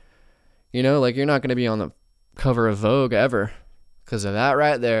or, you know, like you're not going to be on the cover of Vogue ever because of that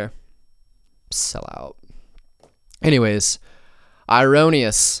right there. Sell out. Anyways,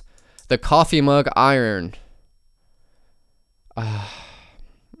 Ironious, the coffee mug iron. All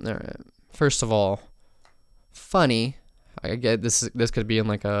right. First of all, funny. I get this could be in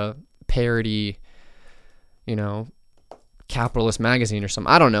like a parody, you know, capitalist magazine or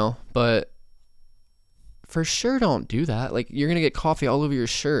something. I don't know, but for sure don't do that. Like, you're going to get coffee all over your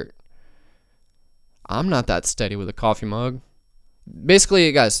shirt. I'm not that steady with a coffee mug.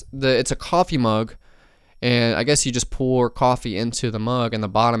 Basically, guys, it's a coffee mug, and I guess you just pour coffee into the mug, and the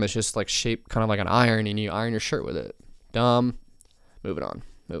bottom is just like shaped kind of like an iron, and you iron your shirt with it. Dumb. Moving on.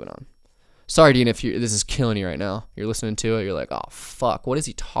 Sorry, Dean, if this is killing you right now. You're listening to it, you're like, oh, fuck, what is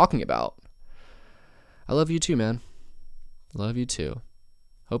he talking about? I love you too, man. Love you too.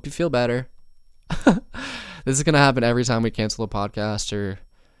 Hope you feel better. This is going to happen every time we cancel a podcast or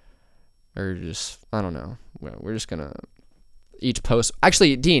just, I don't know. We're just going to each post.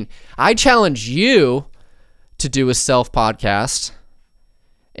 Actually, Dean, I challenge you to do a self podcast,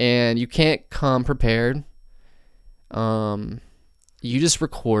 and you can't come prepared. You just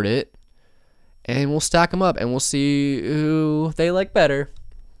record it, and we'll stack them up, and we'll see who they like better.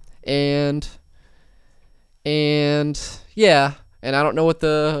 And yeah, and I don't know what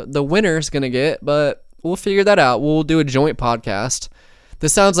the winner's gonna get, but we'll figure that out. We'll do a joint podcast.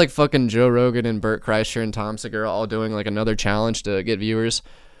 This sounds like fucking Joe Rogan and Bert Kreischer and Tom Segura all doing like another challenge to get viewers,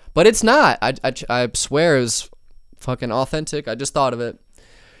 but it's not. I swear it was fucking authentic. I just thought of it.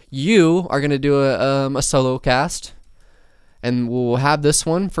 You are gonna do a solo cast, and we'll have this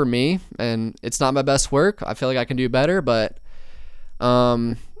one for me. And it's not my best work. I feel like I can do better, but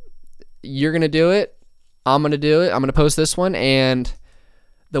you're gonna do it. I'm gonna do it. I'm gonna post this one, and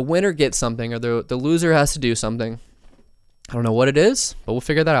the winner gets something, or the loser has to do something. I don't know what it is, but we'll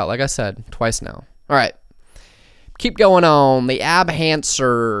figure that out. Like I said, twice now. All right. Keep going on. The Ab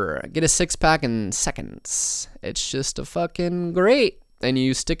Hancer. Get a 6-pack in seconds. It's just a fucking grate. And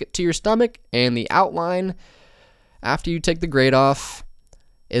you stick it to your stomach, and the outline after you take the grate off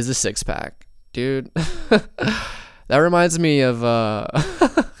is a 6-pack. Dude, that reminds me of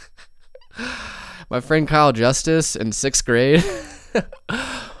my friend Kyle Justice in 6th grade.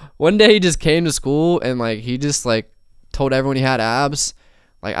 One day he just came to school, and like he just like told everyone he had abs.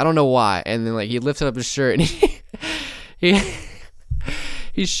 Like, I don't know why. And then like he lifted up his shirt, and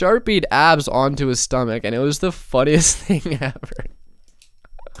he Sharpied abs onto his stomach, and it was the funniest thing ever.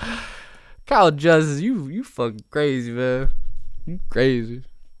 Kyle Justice, you fucking crazy, man. You crazy.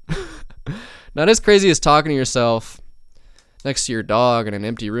 Not as crazy as talking to yourself next to your dog in an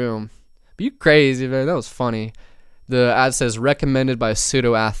empty room. But you crazy, man. That was funny. The ad says recommended by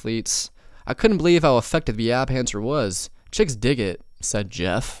pseudo athletes. I couldn't believe how effective the app answer was. Chicks dig it, said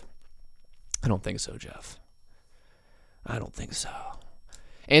Jeff. I don't think so, Jeff. I don't think so.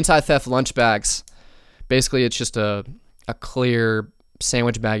 Anti-theft lunch bags. Basically, it's just a clear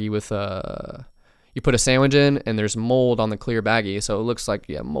sandwich baggie with you put a sandwich in and there's mold on the clear baggie, so it looks like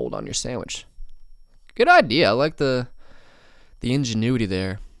you have mold on your sandwich. Good idea. I like the ingenuity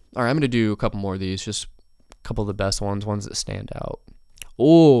there. All right, I'm gonna do a couple more of these, just a couple of the best ones that stand out.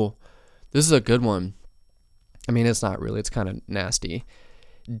 Oh, this is a good one. I mean, it's not really. It's kind of nasty.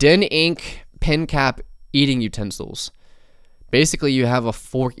 Den Ink pen cap eating utensils. Basically, you have a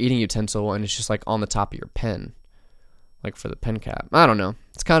fork eating utensil and it's just like on the top of your pen, like for the pen cap. I don't know.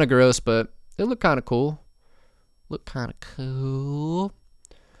 It's kind of gross, but it looked kind of cool.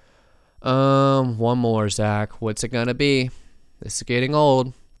 One more, Zach. What's it gonna be? This is getting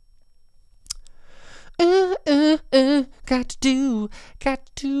old. Got to do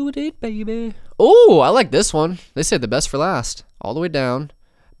with it, baby. Oh, I like this one. They said the best for last. All the way down.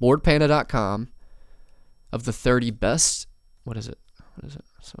 Boardpanda.com. Of the 30 best. What is it?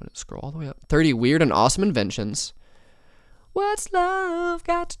 So scroll all the way up. 30 weird and awesome inventions. What's love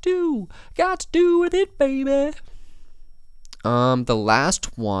got to do with it, baby? The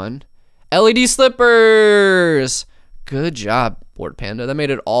last one. LED slippers. Good job, Board Panda. That made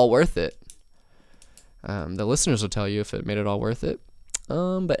it all worth it. The listeners will tell you if it made it all worth it.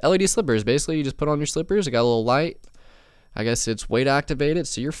 But LED slippers, basically you just put on your slippers. It got a little light. I guess it's weight activated,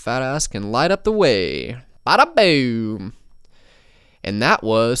 so your fat ass can light up the way. Bada boom. And that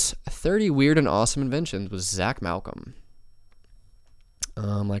was 30 weird and awesome inventions with Zack Malcolm.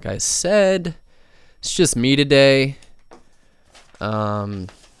 Like I said, it's just me today. Let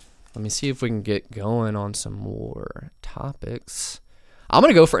me see if we can get going on some more topics. I'm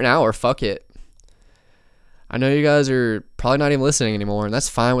gonna go for an hour. Fuck it. I know you guys are probably not even listening anymore, and that's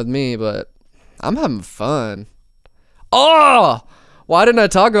fine with me, but I'm having fun. Oh! Why didn't I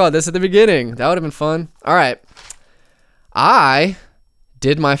talk about this at the beginning? That would have been fun. All right. I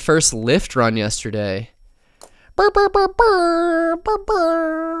did my first lift run yesterday. Burr, burr, burr, burr, burr,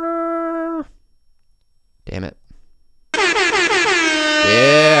 burr. Damn it.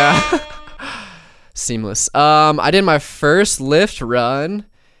 Yeah. Seamless. I did my first lift run.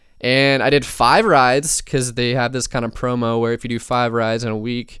 And I did 5 rides because they have this kind of promo where if you do 5 rides in a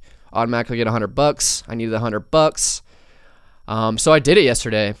week, automatically get $100. I needed $100. So I did it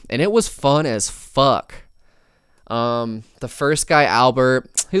yesterday, and it was fun as fuck. The first guy,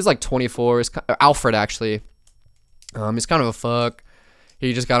 Albert, he was like 24. Alfred, actually. He's kind of a fuck.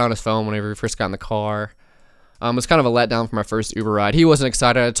 He just got on his phone whenever he first got in the car. It was kind of a letdown for my first Uber ride. He wasn't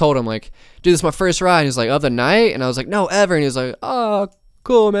excited. I told him, like, dude, this is my first ride. And he's like, of the night? And I was like, no, ever. And he was like, oh,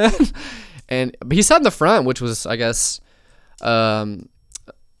 cool, man. But he sat in the front, which was, I guess,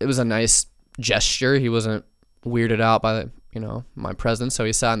 it was a nice gesture. He wasn't weirded out by my presence, so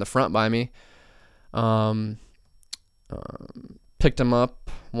he sat in the front by me. Picked him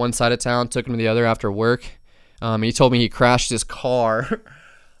up one side of town, took him to the other after work. He told me he crashed his car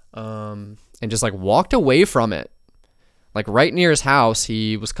and just like walked away from it, like right near his house.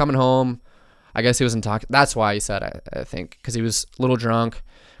 He was coming home. I guess he was intoxicated. That's why he said, I think, because he was a little drunk,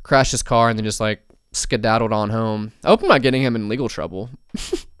 crashed his car, and then just like skedaddled on home. I hope I'm not getting him in legal trouble.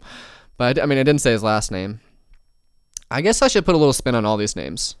 But I mean, I didn't say his last name. I guess I should put a little spin on all these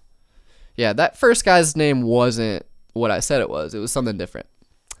names. Yeah, that first guy's name wasn't what I said it was. It was something different.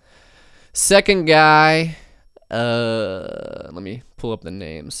 Second guy, let me pull up the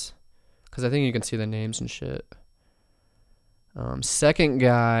names, because I think you can see the names and shit. Second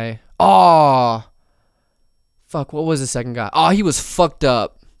guy. Oh, fuck. What was the second guy? Oh, he was fucked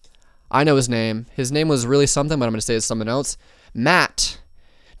up. I know his name. His name was really something, but I'm going to say it's something else. Matt.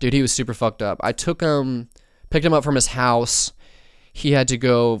 Dude, he was super fucked up. I picked him up from his house. He had to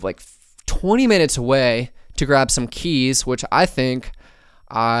go like 20 minutes away to grab some keys, which I think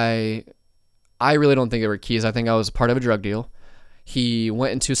I really don't think they were keys. I think I was part of a drug deal. He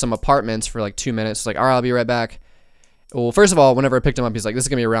went into some apartments for like 2 minutes. Like, all right, I'll be right back. Well, first of all, whenever I picked him up, he's like, this is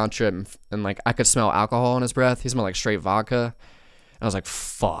going to be a round trip. And like, I could smell alcohol in his breath. He smelled like straight vodka. And I was like,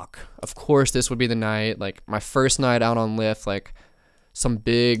 fuck. Of course, this would be the night. Like, my first night out on Lyft, like, some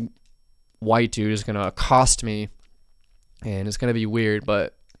big white dude is going to accost me. And it's going to be weird.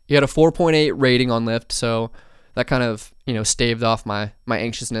 But he had a 4.8 rating on Lyft. So that kind of, staved off my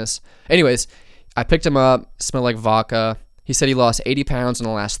anxiousness. Anyways, I picked him up. Smelled like vodka. He said he lost 80 pounds in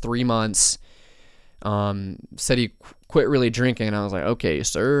the last 3 months. Said he quit really drinking. And I was like, okay,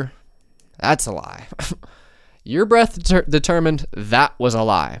 sir, that's a lie. Your breath determined that was a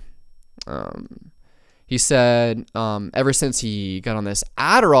lie. He said ever since he got on this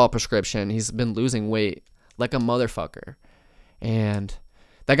Adderall prescription, he's been losing weight like a motherfucker. And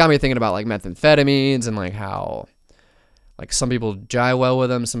that got me thinking about like methamphetamines and like how like some people jive well with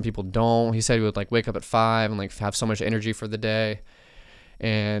them, some people don't. He said he would like wake up at 5 and like have so much energy for the day.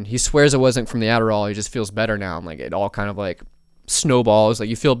 And he swears it wasn't from the Adderall. He just feels better now. And like it all kind of like snowballs. Like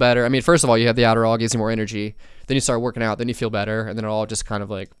you feel better. I mean, first of all, you have the Adderall, it gives you more energy. Then you start working out, then you feel better. And then it all just kind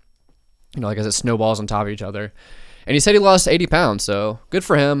of like, you know, like as it snowballs on top of each other. And he said he lost 80 pounds. So good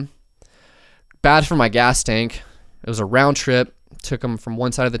for him. Bad for my gas tank. It was a round trip. Took him from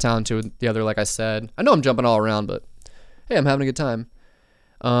one side of the town to the other, like I said. I know I'm jumping all around, but hey, I'm having a good time.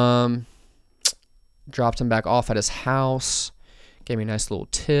 Dropped him back off at his house. Gave me a nice little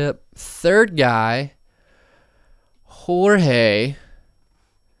tip. Third guy, Jorge.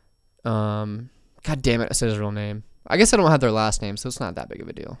 God damn it, I said his real name. I guess I don't have their last name, so it's not that big of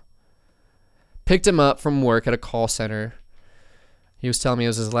a deal. Picked him up from work at a call center. He was telling me it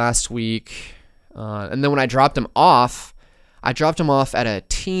was his last week. And then when I dropped him off at a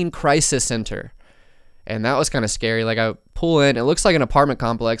teen crisis center. And that was kind of scary. Like I pull in, it looks like an apartment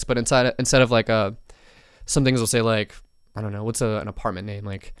complex, but instead of like some things will say like, I don't know, what's an apartment name?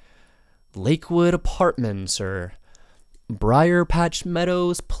 Like Lakewood Apartments or Briar Patch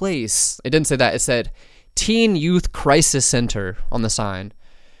Meadows Place. It didn't say that. It said Teen Youth Crisis Center on the sign.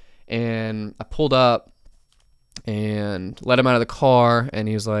 And I pulled up and let him out of the car, and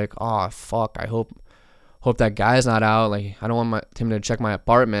he was like, "Oh fuck, I hope that guy's not out. Like, I don't want him to check my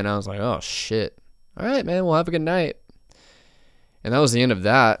apartment." I was like, "Oh shit. All right, man. Well, have a good night." And that was the end of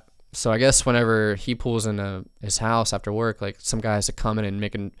that. So I guess whenever he pulls into his house after work, like some guy has to come in and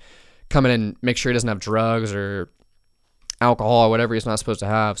make sure he doesn't have drugs or alcohol or whatever he's not supposed to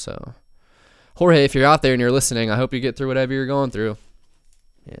have. So Jorge, if you're out there and you're listening, I hope you get through whatever you're going through.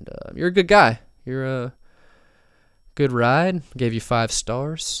 And you're a good guy. You're a good ride. Gave you 5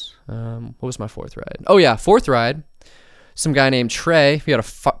 stars. What was my 4th ride? Oh yeah, 4th ride. Some guy named Trey. He had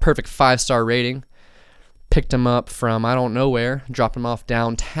a perfect 5-star rating. Picked him up from I don't know where. Dropped him off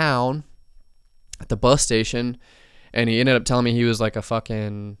downtown at the bus station. And he ended up telling me he was like a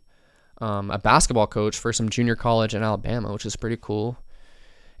fucking a basketball coach for some junior college in Alabama, which is pretty cool.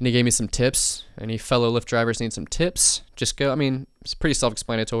 And he gave me some tips. Any fellow Lyft drivers need some tips? Just go. I mean, it's pretty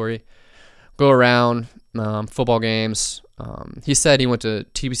self-explanatory. Go around, football games. He said he went to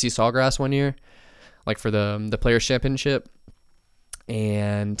TBC Sawgrass one year, like for the Players Championship.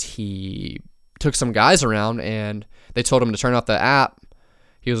 And he took some guys around, and they told him to turn off the app.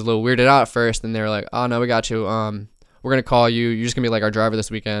 He was a little weirded out at first, and they were like, "Oh, no, we got you. We're going to call you. You're just going to be like our driver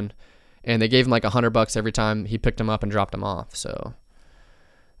this weekend." And they gave him like $100 every time he picked him up and dropped him off. So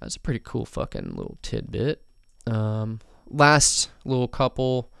that's a pretty cool fucking little tidbit. Last little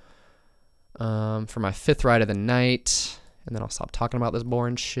couple for my 5th ride of the night, and then I'll stop talking about this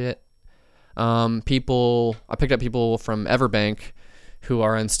boring shit. I picked up people from Everbank who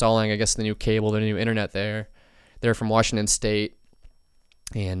are installing, I guess, the new cable, the new internet there. They're from Washington State,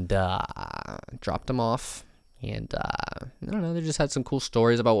 and dropped them off. And I don't know, they just had some cool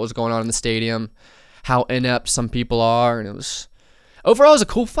stories about what was going on in the stadium, how inept some people are, and overall, it was a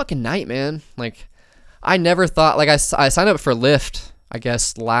cool fucking night, man. Like, I never thought, like, I signed up for Lyft, I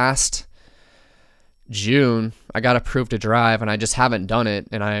guess, last June. I got approved to drive, and I just haven't done it,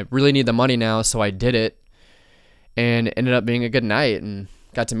 and I really need the money now, so I did it, and it ended up being a good night, and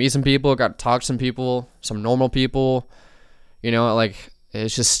got to meet some people, got to talk to some people, some normal people, you know, like,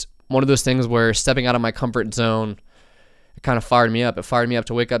 it's just one of those things where stepping out of my comfort zone, it kind of fired me up. It fired me up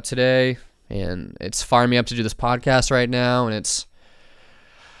to wake up today, and it's fired me up to do this podcast right now, and it's,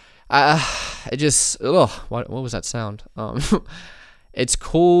 what was that sound? It's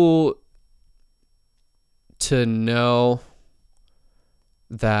cool to know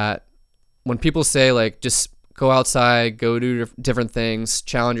that when people say, like, just go outside, go do different things,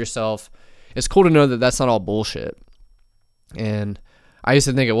 challenge yourself, it's cool to know that that's not all bullshit. And I used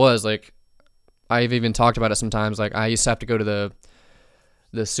to think it was. Like, I've even talked about it sometimes. Like, I used to have to go to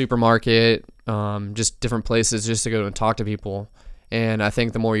the supermarket, just different places just to go and talk to people. And I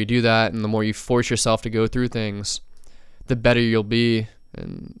think the more you do that and the more you force yourself to go through things, the better you'll be.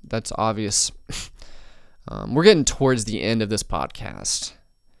 And that's obvious. We're getting towards the end of this podcast.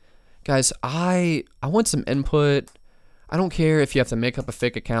 Guys, I want some input. I don't care if you have to make up a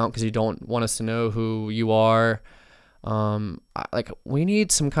fake account because you don't want us to know who you are. We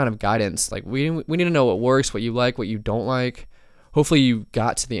need some kind of guidance. Like we need to know what works, what you like, what you don't like. Hopefully you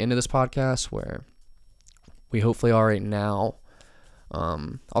got to the end of this podcast where we hopefully are right now.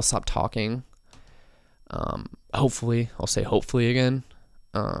 I'll stop talking. Hopefully, I'll say hopefully again.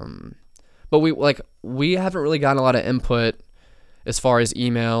 But we haven't really gotten a lot of input as far as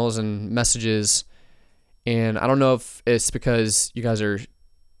emails and messages. And I don't know if it's because you guys are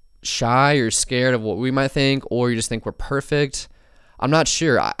shy or scared of what we might think, or you just think we're perfect. I'm not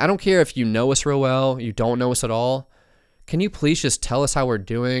sure. I don't care if you know us real well, you don't know us at all. Can you please just tell us how we're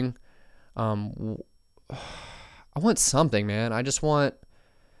doing? I want something, man. I just want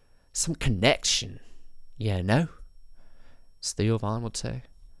some connection. Yeah, no? As Theo Von would say.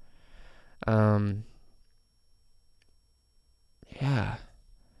 Yeah.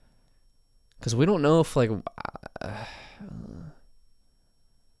 Because we don't know if,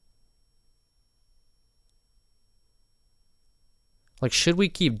 should we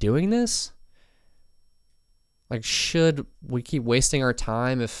keep doing this? Like, should we keep wasting our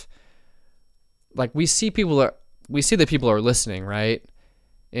time if, we see that people are listening, right?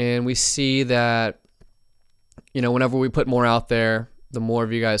 And we see that, whenever we put more out there, the more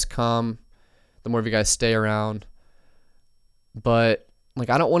of you guys come, the more of you guys stay around. But,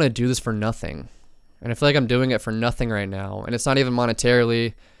 I don't want to do this for nothing. And I feel like I'm doing it for nothing right now. And it's not even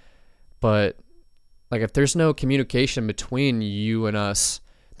monetarily, but, if there's no communication between you and us,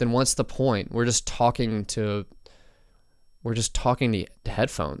 then what's the point? We're just talking to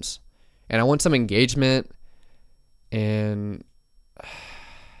headphones. And I want some engagement, and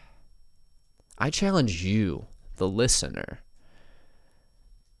I challenge you, the listener,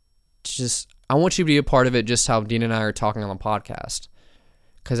 I want you to be a part of it, just how Dean and I are talking on the podcast,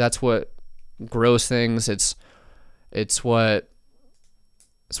 because that's what grows things. It's what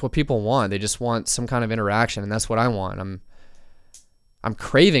people want. They just want some kind of interaction, and that's what I want. I'm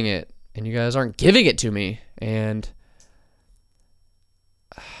craving it, and you guys aren't giving it to me, and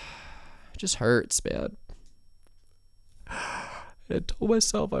it just hurts, man. I told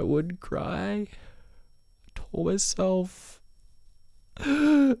myself I wouldn't cry. I told myself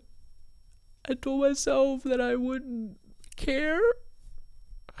that I wouldn't care.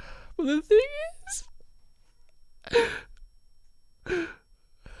 But the thing is, I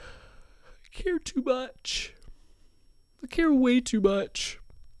care too much. I care way too much.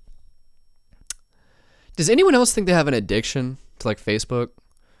 Does anyone else think they have an addiction to Facebook?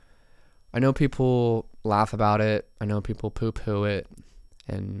 I know people laugh about it. I know people poo-poo it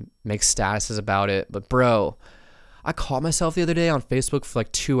and make statuses about it. But bro, I caught myself the other day on Facebook for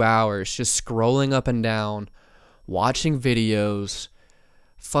 2 hours just scrolling up and down, watching videos,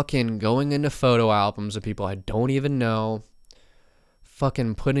 fucking going into photo albums of people I don't even know,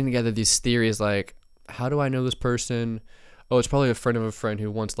 fucking putting together these theories like, how do I know this person? Oh, it's probably a friend of a friend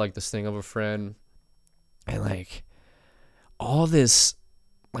who once liked this thing of a friend. And all this,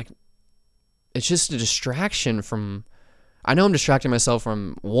 it's just a distraction from, I know I'm distracting myself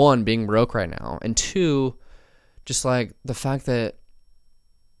from, one, being broke right now, and two, just the fact that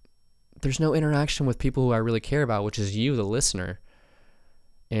there's no interaction with people who I really care about, which is you, the listener.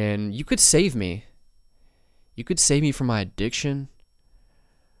 And you could save me. You could save me from my addiction.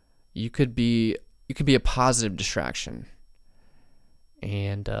 You could be a positive distraction.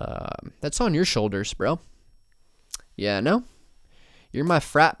 And that's on your shoulders, bro. Yeah, no? You're my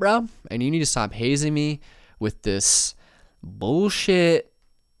frat, bro, and you need to stop hazing me with this bullshit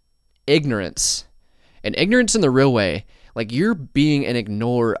ignorance. And ignorance in the real way. You're being an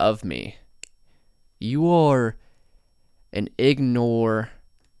ignore of me. You are an ignore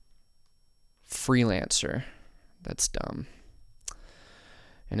freelancer. That's dumb.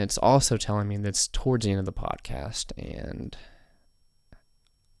 And it's also telling me that's towards the end of the podcast, and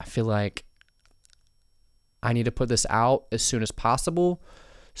I feel like I need to put this out as soon as possible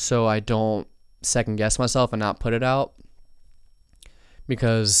so I don't second guess myself and not put it out.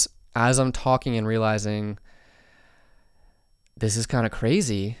 Because as I'm talking and realizing this is kind of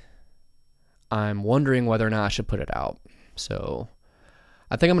crazy, I'm wondering whether or not I should put it out. So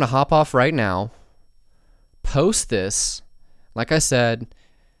I think I'm going to hop off right now, post this. Like I said,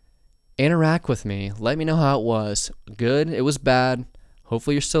 interact with me. Let me know how it was. Good. It was bad.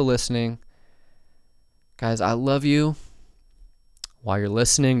 Hopefully you're still listening. Guys, I love you. While you're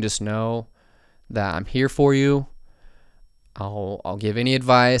listening, just know that I'm here for you. I'll give any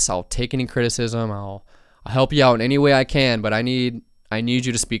advice. I'll take any criticism. I'll help you out in any way I can, but I need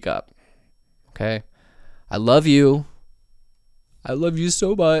you to speak up. Okay? I love you. I love you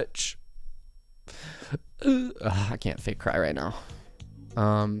so much. I can't fake cry right now.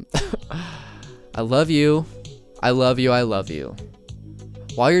 I love you. I love you, I love you.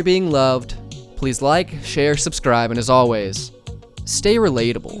 While you're being loved, please like, share, subscribe, and as always, stay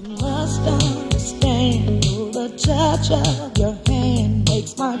relatable. You must understand, the touch of your hand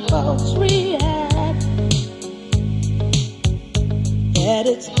makes my pulse react. That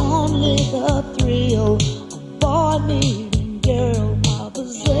it's only the thrill of boy meeting girl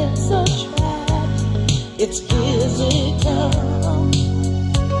opposites attract. It's physical,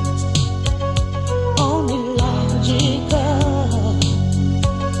 only logical.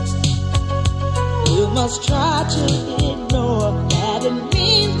 You must try to ignore that it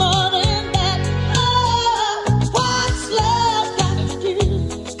means more than that. Oh, what's love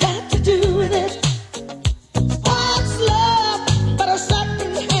got to do with it? What's love but a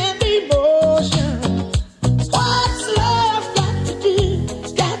second-hand emotion? What's love got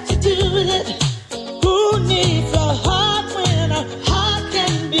to do with it? Who needs a heart when a heart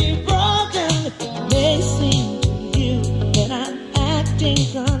can be broken? It may seem to you that I'm acting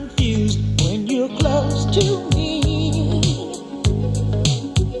confused when you're close to me.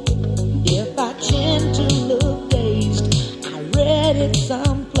 If I tend to look dazed, I read it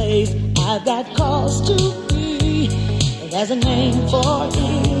someplace. I've got cause to be. There's a name for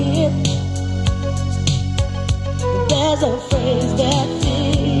it. There's a phrase that